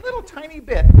 a little tiny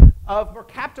bit of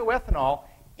mercaptoethanol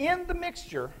in the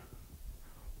mixture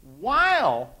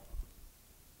while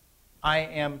I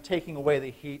am taking away the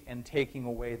heat and taking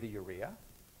away the urea,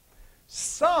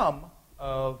 some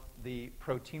of the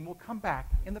protein will come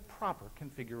back in the proper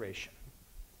configuration.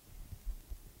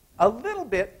 A little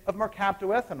bit of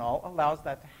mercaptoethanol allows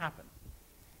that to happen.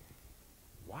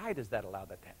 Why does that allow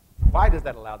that to happen? Why does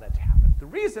that allow that to happen? The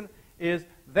reason is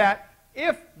that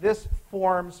if this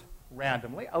forms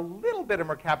randomly, a little bit of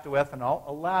mercaptoethanol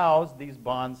allows these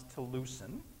bonds to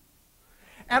loosen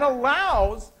and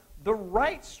allows the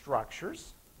right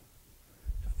structures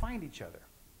to find each other.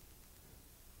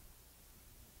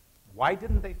 Why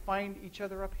didn't they find each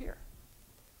other up here?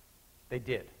 They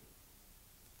did.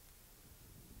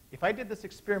 If I did this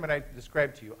experiment I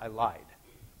described to you, I lied.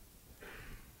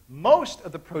 Most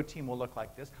of the protein will look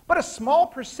like this, but a small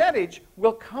percentage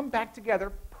will come back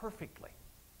together perfectly.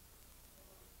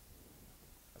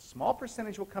 A small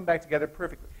percentage will come back together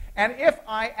perfectly. And if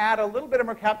I add a little bit of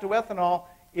mercaptoethanol,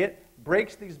 it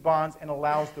breaks these bonds and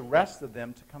allows the rest of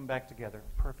them to come back together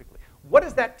perfectly. What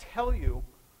does that tell you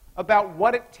about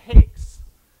what it takes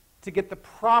to get the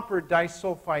proper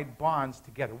disulfide bonds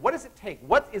together? What does it take?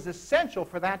 What is essential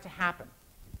for that to happen?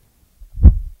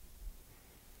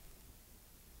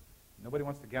 Nobody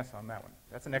wants to guess on that one.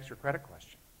 That's an extra credit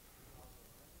question.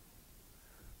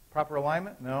 Proper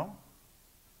alignment? No.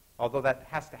 Although that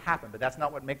has to happen, but that's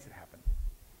not what makes it happen.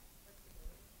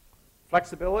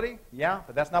 Flexibility? Yeah,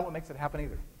 but that's not what makes it happen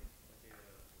either.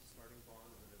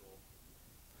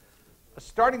 A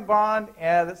starting bond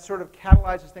that sort of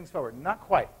catalyzes things forward. Not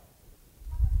quite.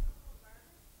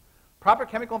 Proper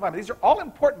chemical environment. These are all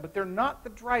important, but they're not the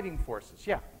driving forces.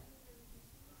 Yeah.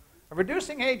 A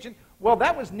reducing agent, well,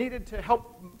 that was needed to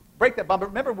help break that bond. But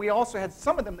remember, we also had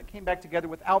some of them that came back together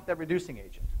without that reducing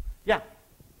agent. Yeah.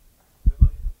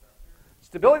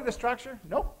 Stability of the structure?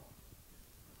 Nope.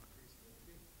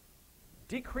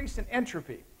 Decrease in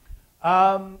entropy.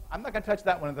 I'm not going to touch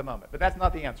that one at the moment, but that's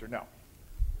not the answer, no.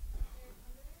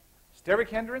 Steric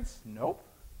hindrance? Nope.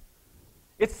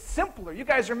 It's simpler. You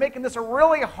guys are making this a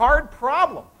really hard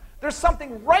problem. There's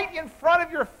something right in front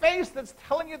of your face that's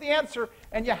telling you the answer,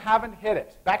 and you haven't hit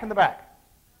it. Back in the back.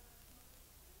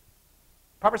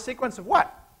 Proper sequence of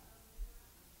what?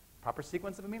 Proper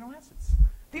sequence of amino acids.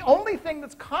 The only thing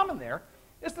that's common there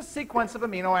is the sequence of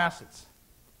amino acids.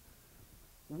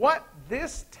 What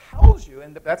this tells you,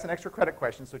 and that's an extra credit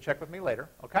question, so check with me later,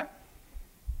 okay?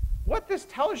 What this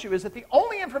tells you is that the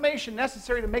only information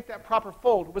necessary to make that proper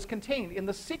fold was contained in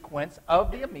the sequence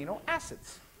of the amino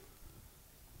acids.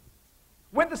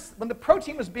 When the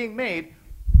protein was being made,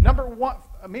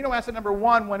 amino acid number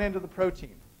 1 went into the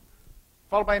protein,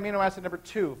 followed by amino acid number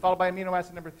 2, followed by amino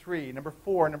acid number 3, number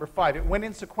 4, number 5. It went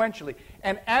in sequentially.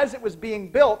 And as it was being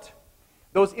built,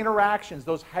 those interactions,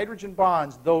 those hydrogen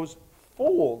bonds, those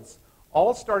folds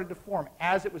all started to form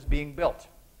as it was being built.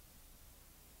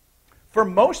 For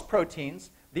most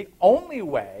proteins, the only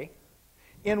way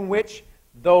in which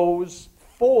those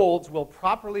folds will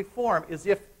properly form is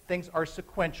if things are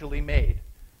sequentially made.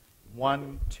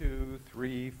 1, 2,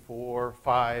 3, 4,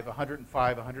 5,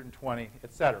 105, 120,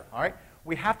 etc. All right?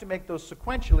 We have to make those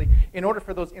sequentially in order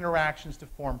for those interactions to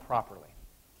form properly.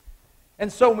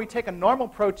 And so when we take a normal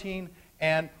protein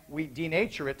and we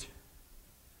denature it,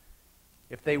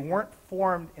 if they weren't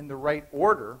formed in the right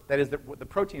order, that is, the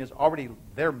protein is already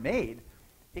there made,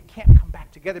 it can't come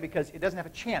back together because it doesn't have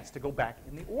a chance to go back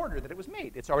in the order that it was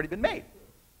made. It's already been made.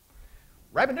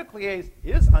 Ribonuclease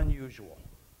is unusual.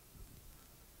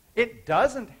 It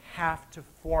doesn't have to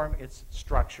form its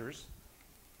structures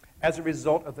as a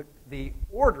result of the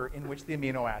order in which the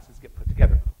amino acids get put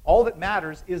together. All that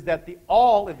matters is that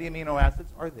all of the amino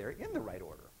acids are there in the right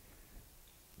order.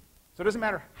 So it doesn't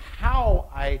matter how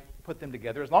I put them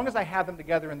together. As long as I have them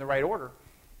together in the right order,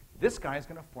 this guy is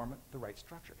going to form the right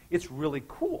structure. It's really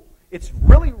cool. It's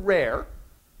really rare,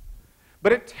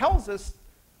 but it tells us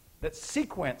that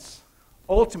sequence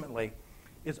ultimately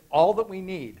is all that we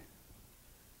need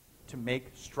to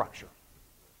make structure.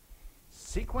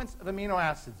 Sequence of amino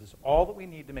acids is all that we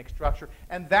need to make structure,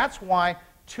 and that's why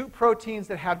two proteins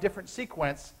that have different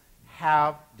sequence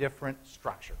have different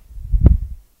structure.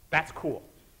 That's cool.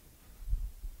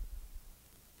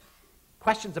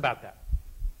 Questions about that?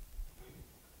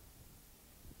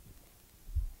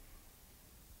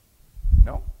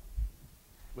 No?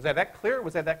 Was that clear?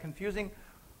 Was that confusing?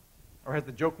 Or has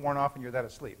the joke worn off and you're that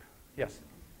asleep? Yes?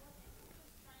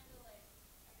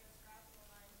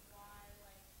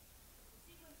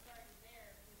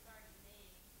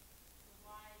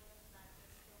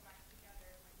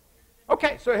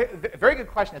 Okay, so very good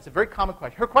question. It's a very common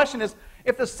question. Her question is,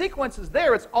 if the sequence is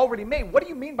there, it's already made, what do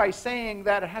you mean by saying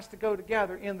that it has to go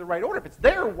together in the right order? If it's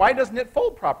there, why doesn't it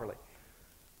fold properly?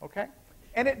 Okay?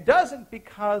 And it doesn't,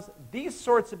 because these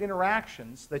sorts of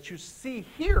interactions that you see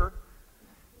here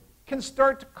can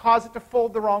start to cause it to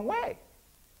fold the wrong way.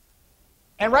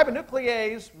 And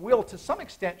ribonuclease will, to some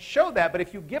extent, show that, but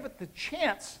if you give it the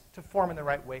chance to form in the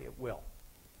right way, it will.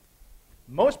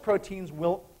 Most proteins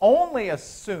will only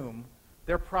assume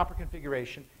their proper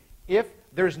configuration if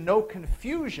there's no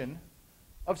confusion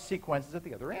of sequences at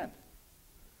the other end.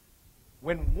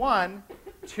 When 1,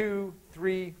 2,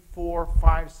 3, 4,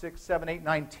 5, 6, 7, 8,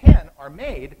 9, 10 are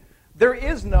made, there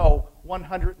is no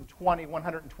 120,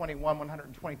 121,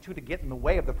 122 to get in the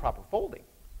way of the proper folding.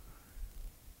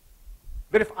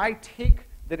 But if I take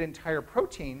that entire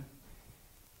protein,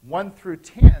 1 through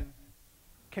 10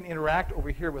 can interact over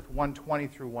here with 120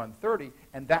 through 130,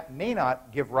 and that may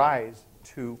not give rise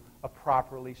to a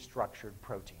properly structured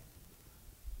protein.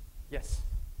 Yes?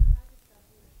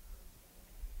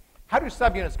 How do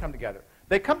subunits come together?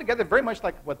 They come together very much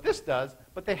like what this does,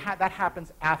 but that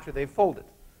happens after they've folded.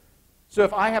 So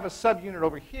if I have a subunit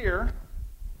over here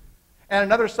and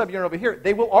another subunit over here,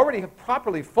 they will already have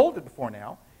properly folded before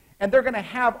now, and they're going to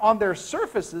have on their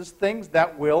surfaces things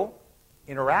that will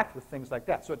interact with things like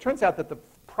that. So it turns out that the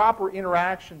proper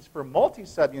interactions for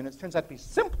multi-subunits turns out to be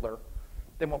simpler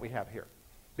than what we have here,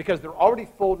 because they're already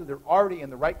folded, they're already in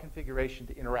the right configuration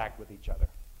to interact with each other.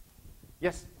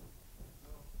 Yes?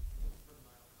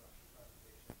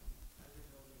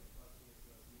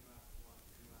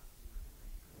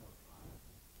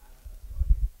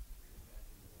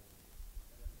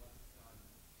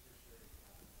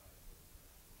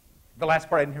 The last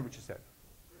part, I didn't hear what you said.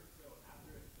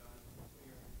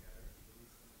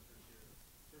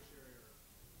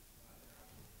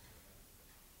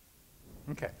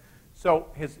 Okay. So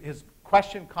his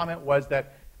comment was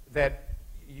that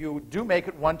you do make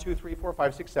it 1, 2, 3, 4,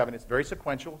 5, 6, 7. It's very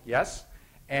sequential, yes.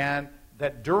 And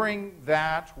that during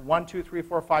that 1, 2, 3,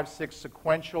 4, 5, 6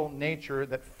 sequential nature,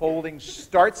 that folding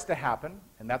starts to happen,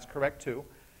 and that's correct too.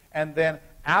 And then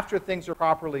after things are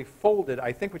properly folded,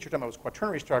 I think what you're talking about was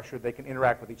quaternary structure, they can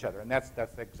interact with each other. And that's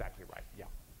exactly right. Yeah.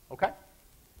 Okay?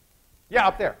 Yeah,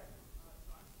 up there.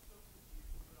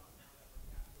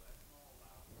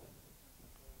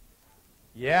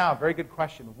 Yeah, very good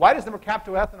question. Why does the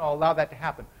mercaptoethanol allow that to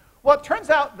happen? Well, it turns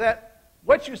out that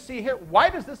what you see here, why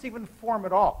does this even form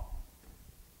at all?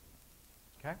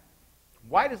 Okay?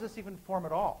 Why does this even form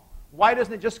at all? Why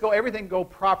doesn't it just everything go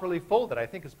properly folded? I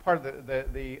think is part of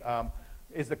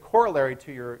the corollary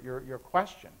to your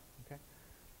question. Okay?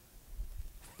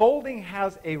 Folding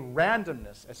has a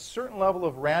randomness, a certain level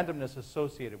of randomness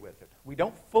associated with it. We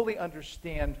don't fully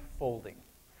understand folding.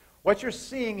 What you're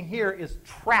seeing here is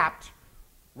trapped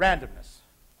randomness.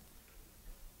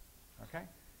 Okay?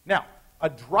 Now, a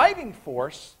driving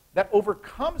force that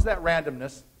overcomes that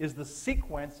randomness is the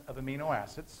sequence of amino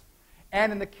acids.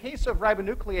 And in the case of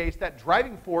ribonuclease, that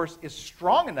driving force is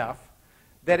strong enough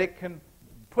that it can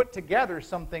put together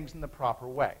some things in the proper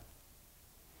way.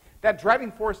 That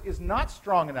driving force is not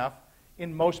strong enough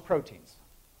in most proteins.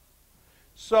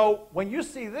 So when you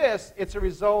see this, it's a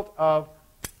result of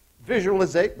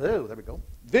visualization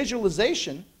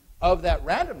of that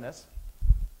randomness,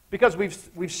 because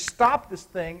we've stopped this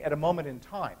thing at a moment in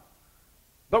time.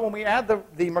 But when we add the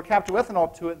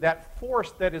mercaptoethanol to it, that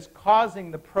force that is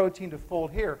causing the protein to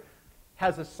fold here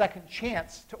has a second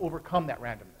chance to overcome that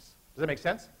randomness. Does that make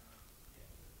sense?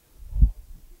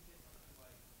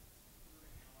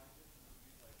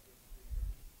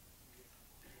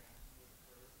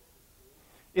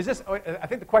 I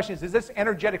think the question is this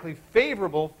energetically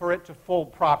favorable for it to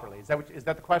fold properly? Is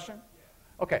that the question?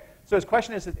 Okay, so his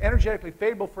question is it energetically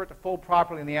favorable for it to fold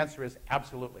properly? And the answer is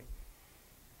absolutely.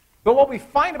 But what we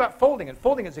find about folding, and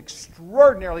folding is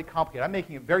extraordinarily complicated, I'm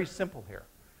making it very simple here,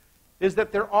 is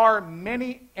that there are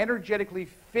many energetically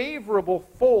favorable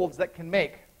folds that can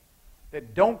make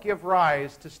that don't give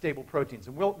rise to stable proteins.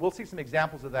 And we'll see some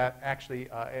examples of that actually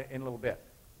in a little bit.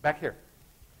 Back here.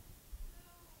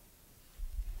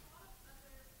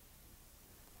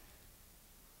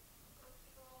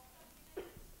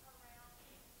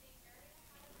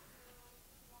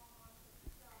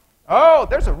 Oh,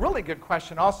 there's a really good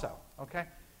question also. Okay.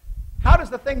 How does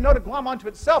the thing know to glom onto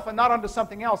itself and not onto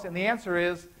something else? And the answer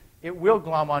is it will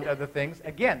glom onto other things.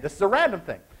 Again, this is a random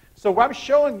thing. So I'm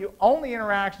showing you only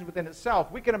interactions within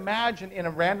itself. We can imagine in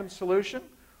a random solution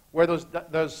where those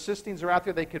cysteines are out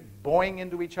there, they could boing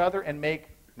into each other and make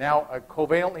now a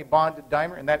covalently bonded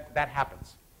dimer, and that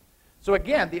happens. So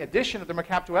again, the addition of the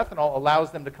mercaptoethanol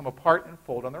allows them to come apart and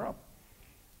fold on their own.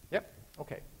 Yep,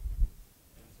 okay.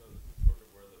 And so this is sort of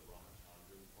where the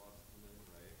Ramachandran plots come in,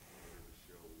 right? In order to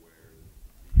show where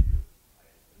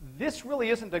This really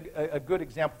isn't a good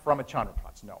example for Ramachandran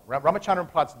plots, no.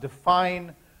 Ramachandran plots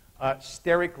define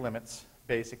steric limits,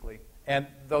 basically. And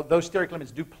those steric limits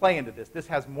do play into this. This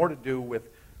has more to do with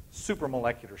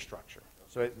supramolecular structure.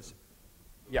 So it's,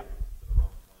 yeah.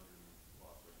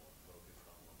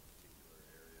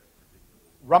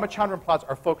 Ramachandran plots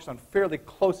are focused on fairly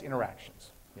close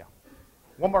interactions. Yeah.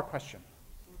 One more question.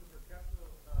 So with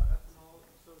mercaptoethanol,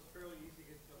 so it's fairly easy to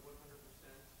get to 100%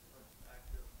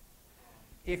 active.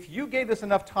 If you gave this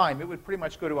enough time, it would pretty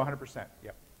much go to 100%.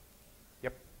 Yep.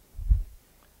 Yep.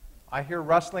 I hear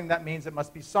rustling. That means it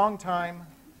must be song time.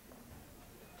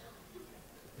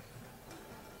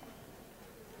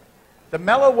 The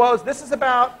Mellow Woes, this is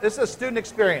a student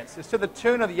experience. It's to the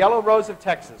tune of the Yellow Rose of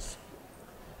Texas.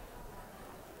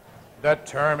 The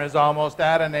term is almost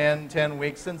at an end, 10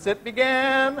 weeks since it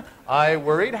began. I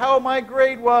worried how my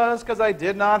grade was because I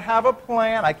did not have a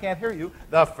plan. I can't hear you.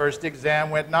 The first exam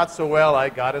went not so well. I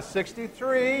got a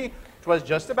 63. 'Twas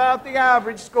just about the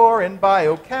average score in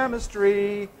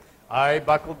biochemistry. I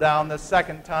buckled down the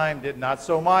second time, did not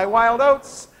sow my wild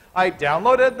oats. I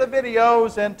downloaded the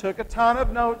videos and took a ton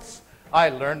of notes. I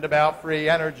learned about free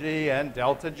energy and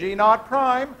delta G naught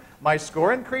prime. My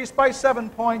score increased by 7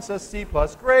 points. A C+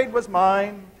 grade was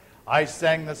mine. I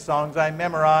sang the songs I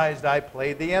memorized. I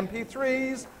played the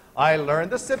MP3s. I learned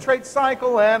the citrate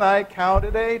cycle and I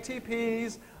counted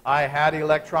ATPs. I had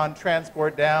electron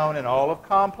transport down in all of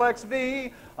complex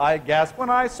V. I gasped when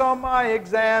I saw my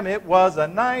exam. It was a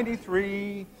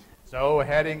 93. So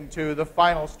heading to the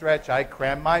final stretch, I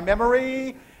crammed my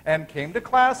memory and came to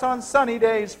class on sunny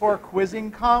days for quizzing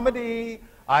comedy.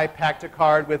 I packed a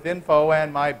card with info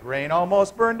and my brain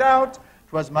almost burned out.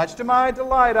 'Twas much to my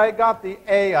delight I got the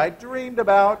A I dreamed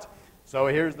about. So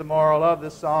here's the moral of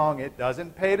the song. It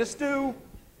doesn't pay to stew.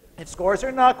 If scores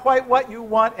are not quite what you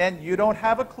want and you don't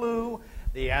have a clue,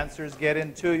 the answers get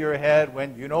into your head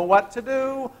when you know what to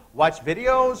do. Watch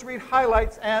videos, read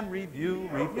highlights, and review,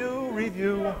 review,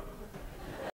 review.